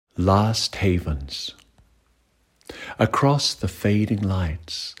Last Havens. Across the fading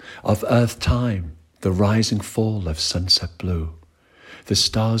lights of earth time, the rising fall of sunset blue, the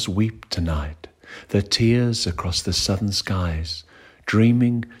stars weep tonight, their tears across the southern skies,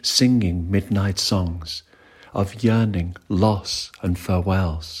 dreaming, singing midnight songs of yearning, loss and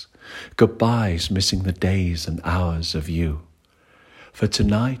farewells, goodbyes missing the days and hours of you. For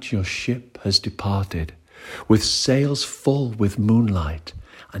tonight your ship has departed, with sails full with moonlight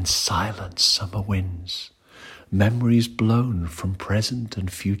and silent summer winds, memories blown from present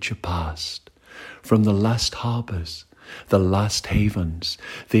and future past, from the last harbours, the last havens,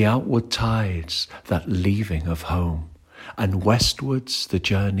 the outward tides that leaving of home, and westwards the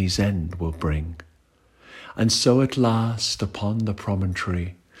journey's end will bring. And so at last upon the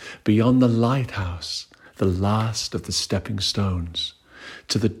promontory, beyond the lighthouse, the last of the stepping stones,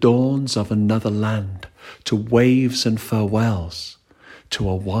 to the dawns of another land, to waves and farewells, to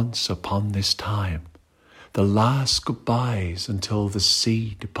a once upon this time, the last goodbyes until the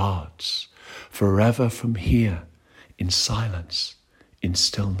sea departs, forever from here, in silence, in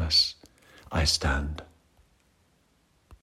stillness, I stand.